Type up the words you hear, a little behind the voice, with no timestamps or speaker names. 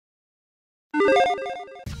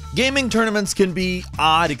Gaming tournaments can be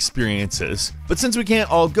odd experiences, but since we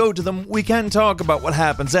can't all go to them, we can talk about what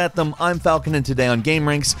happens at them. I'm Falcon, and today on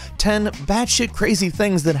gameranx, 10 batshit crazy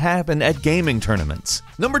things that happen at gaming tournaments.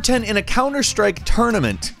 Number 10, in a Counter-Strike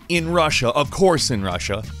tournament in Russia, of course in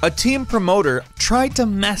Russia, a team promoter tried to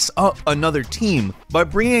mess up another team by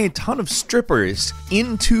bringing a ton of strippers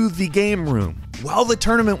into the game room while the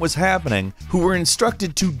tournament was happening, who were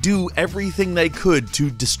instructed to do everything they could to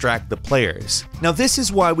distract the players. Now, this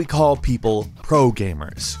is why we call people pro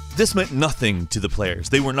gamers. This meant nothing to the players.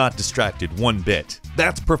 They were not distracted one bit.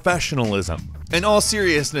 That's professionalism. In all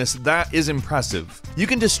seriousness, that is impressive. You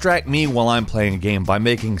can distract me while I'm playing a game by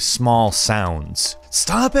making small sounds.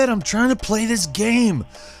 Stop it, I'm trying to play this game.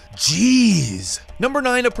 Jeez. Number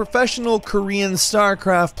 9, a professional Korean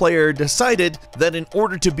StarCraft player decided that in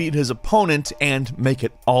order to beat his opponent and make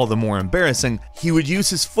it all the more embarrassing, he would use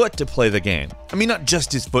his foot to play the game. I mean, not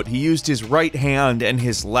just his foot, he used his right hand and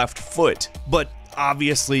his left foot, but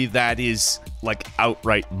obviously that is like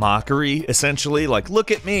outright mockery, essentially. Like,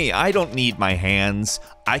 look at me, I don't need my hands,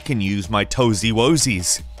 I can use my toesy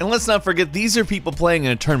woesies. And let's not forget, these are people playing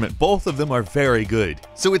in a tournament. Both of them are very good.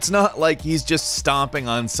 So it's not like he's just stomping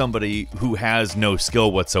on somebody who has no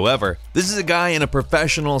skill whatsoever. This is a guy in a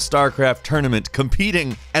professional StarCraft tournament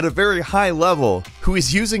competing at a very high level who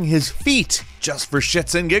is using his feet just for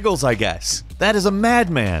shits and giggles, I guess. That is a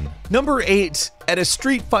madman. Number 8, at a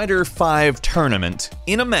Street Fighter V tournament,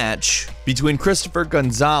 in a match between Christopher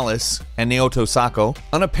Gonzalez and Naoto Sako,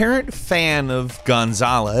 an apparent fan of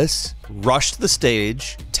Gonzalez rushed the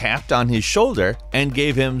stage, tapped on his shoulder, and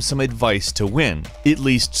gave him some advice to win. At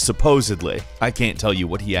least supposedly. I can't tell you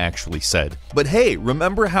what he actually said. But hey,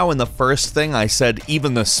 remember how in the first thing I said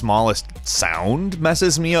even the smallest sound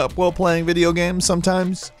messes me up while playing video games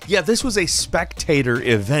sometimes? Yeah, this was a spectator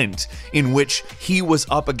event in which he was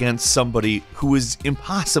up against somebody who was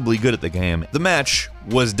impossibly good at the game. The match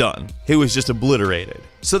was done. He was just obliterated.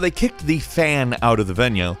 So they kicked the fan out of the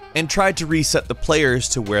venue and tried to reset the players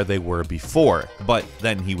to where they were before, but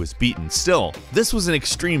then he was beaten still. This was an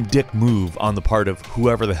extreme dick move on the part of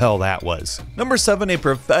whoever the hell that was. Number 7, a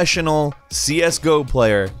professional CSGO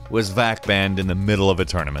player was vac banned in the middle of a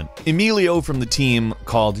tournament. Emilio from the team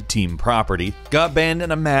called Team Property got banned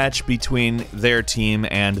in a match between their team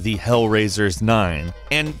and the Hellraisers 9.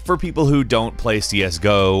 And for people who don't play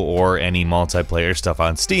CSGO or any multiplayer stuff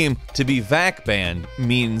on Steam, to be vac banned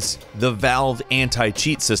means the Valve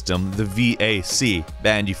anti-cheat system, the VAC,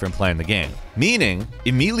 banned you from playing the game. Meaning,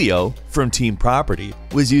 Emilio from Team Property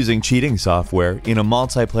was using cheating software in a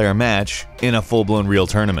multiplayer match in a full-blown real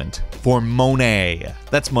tournament. For money.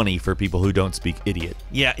 That's money for people who don't speak idiot.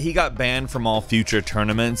 Yeah, he got banned from all future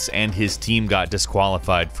tournaments, and his team got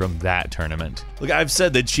disqualified from that tournament. Look, I've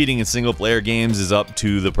said that cheating in single-player games is up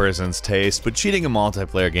to the person's taste, but cheating in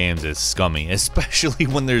multiplayer games is scummy, especially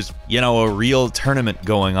when there's, you know, a real tournament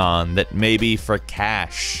going on that may be for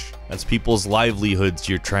cash. That's people's livelihoods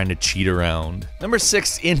you're trying to cheat around. Number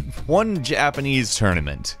 6, in one Japanese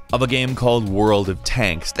tournament of a game called World of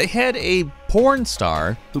Tanks, they had a porn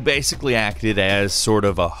star who basically acted as sort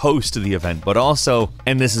of a host of the event, but also,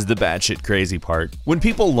 and this is the batshit crazy part, when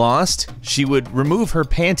people lost, she would remove her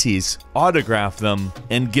panties, autograph them,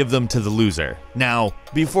 and give them to the loser. Now,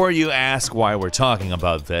 before you ask why we're talking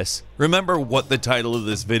about this, remember what the title of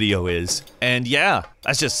this video is, and yeah,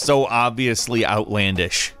 that's just so obviously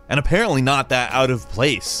outlandish, and apparently not that out of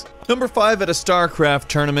place. Number 5, at a StarCraft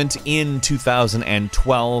tournament in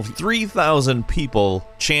 2012, 3,000 people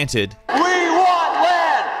chanted, "We want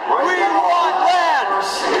land! We want land!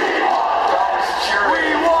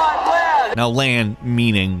 We want land!" Now, land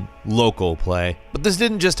meaning local play. But this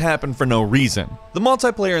didn't just happen for no reason. The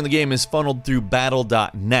multiplayer in the game is funneled through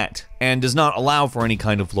battle.net and does not allow for any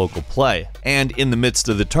kind of local play. And in the midst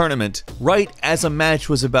of the tournament, right as a match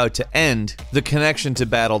was about to end, the connection to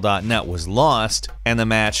battle.net was lost and the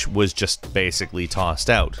match was just basically tossed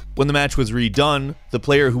out. When the match was redone, the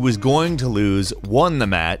player who was going to lose won the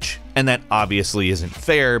match, and that obviously isn't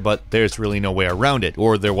fair, but there's really no way around it,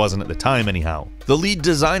 or there wasn't at the time anyhow. The lead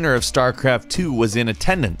designer of StarCraft 2 was in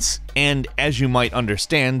attendance, and as you might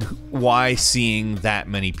understand, why seeing that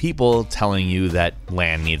many people telling you that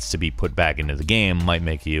land needs to be put back into the game might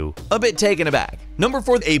make you a bit taken aback. Number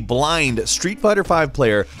 4, a blind Street Fighter V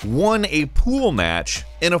player won a pool match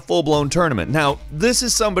in a full-blown tournament. Now, this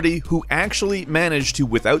is somebody who actually managed to,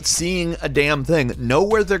 without seeing a damn thing, know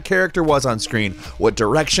where their character was on screen, what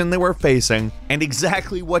direction they were facing, and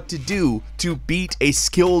exactly what to do to beat a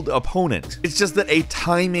skilled opponent. It's just that a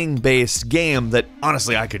timing-based game that,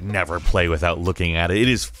 honestly, I could never play without looking at it. It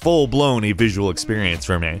is full-blown a visual experience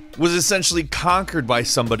for me. Was essentially conquered by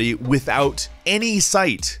somebody without any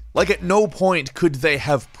sight Like, at no point could they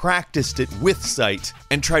have practiced it with sight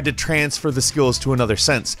and tried to transfer the skills to another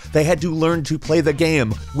sense. They had to learn to play the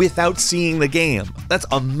game without seeing the game. That's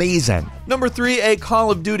amazing. Number 3, a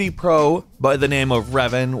Call of Duty pro by the name of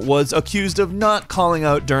Revan was accused of not calling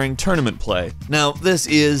out during tournament play. Now, this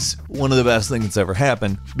is one of the best things that's ever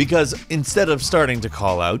happened, because instead of starting to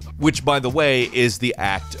call out, which by the way is the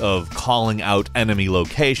act of calling out enemy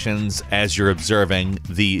locations as you're observing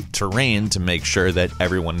the terrain to make sure that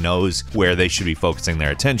everyone knows where they should be focusing their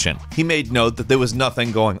attention, he made note that there was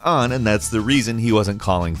nothing going on, and that's the reason he wasn't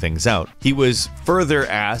calling things out. He was further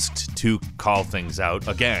asked to call things out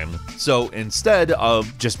again, so instead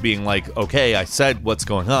of just being like, okay, I said what's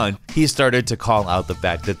going on, he started to call out the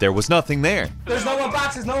fact that there was nothing there. There's no one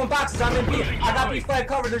boxes, no one boxes. I'm in B. I got B flag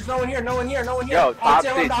covered. There's no one here, no one here, no one here. Yo, I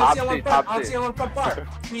don't see anyone front bar.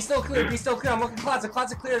 Be still clear, be still clear. I'm looking closet,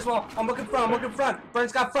 closet clear as well. I'm looking front.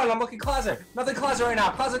 Burns got front, I'm looking closet. Nothing closet right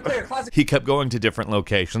now. Closet clear, closet. He kept going to different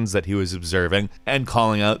locations that he was observing and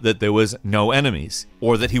calling out that there was no enemies,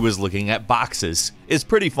 or that he was looking at boxes. It's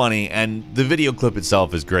pretty funny, and the video clip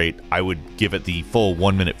itself is great. I would give it the full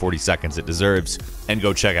 1 minute 40 seconds it deserves, and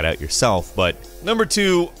go check it out yourself. But number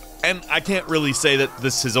 2, and I can't really say that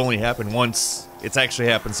this has only happened once, it's actually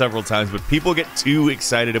happened several times, but people get too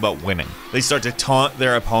excited about winning. They start to taunt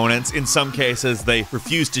their opponents. In some cases, they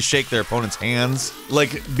refuse to shake their opponent's hands.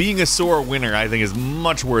 Like, being a sore winner, I think, is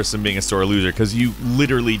much worse than being a sore loser, because you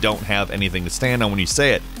literally don't have anything to stand on when you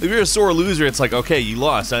say it. If you're a sore loser, it's like, okay, you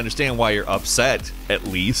lost. I understand why you're upset, at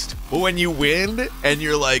least. But when you win, and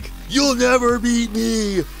you're like, you'll never beat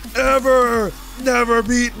me, ever! Never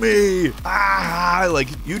beat me! Ah! Like,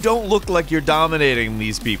 you don't look like you're dominating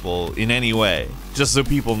these people in any way. Just so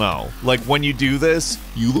people know. Like, when you do this,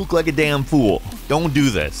 you look like a damn fool. Don't do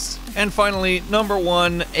this. And finally, number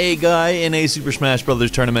 1, a guy in a Super Smash Bros.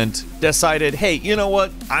 Tournament decided, hey, you know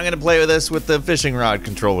what? I'm gonna play with this with the fishing rod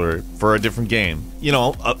controller for a different game. You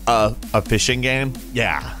know, a fishing game?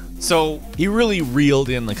 Yeah. So, he really reeled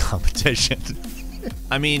in the competition.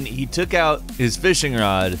 I mean, he took out his fishing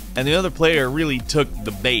rod, and the other player really took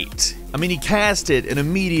the bait. I mean, he cast it, and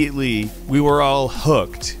immediately we were all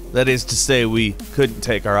hooked. That is to say, we couldn't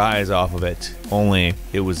take our eyes off of it. Only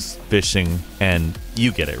it was fishing, and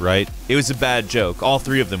you get it, right? It was a bad joke. All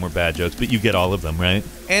 3 of them were bad jokes, but you get all of them, right?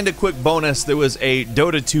 And a quick bonus, there was a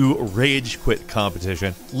Dota 2 rage quit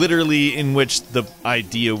competition, literally in which the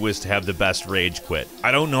idea was to have the best rage quit.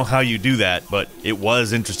 I don't know how you do that, but it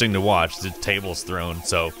was interesting to watch, the tables thrown.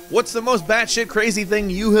 So, what's the most batshit crazy thing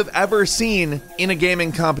you have ever seen in a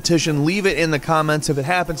gaming competition? Leave it in the comments. If it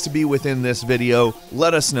happens to be within this video,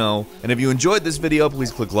 let us know. And if you enjoyed this video,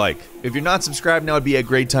 please click like. If you're not subscribed, now would be a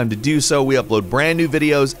great time to do so. We upload brand new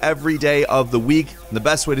videos every day of the week. And the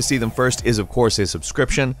best way to see them first is, of course, a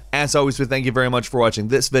subscription. As always, we thank you very much for watching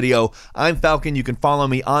this video. I'm Falcon. You can follow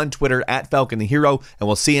me on Twitter at FalconTheHero, and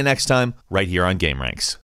we'll see you next time right here on GameRanx.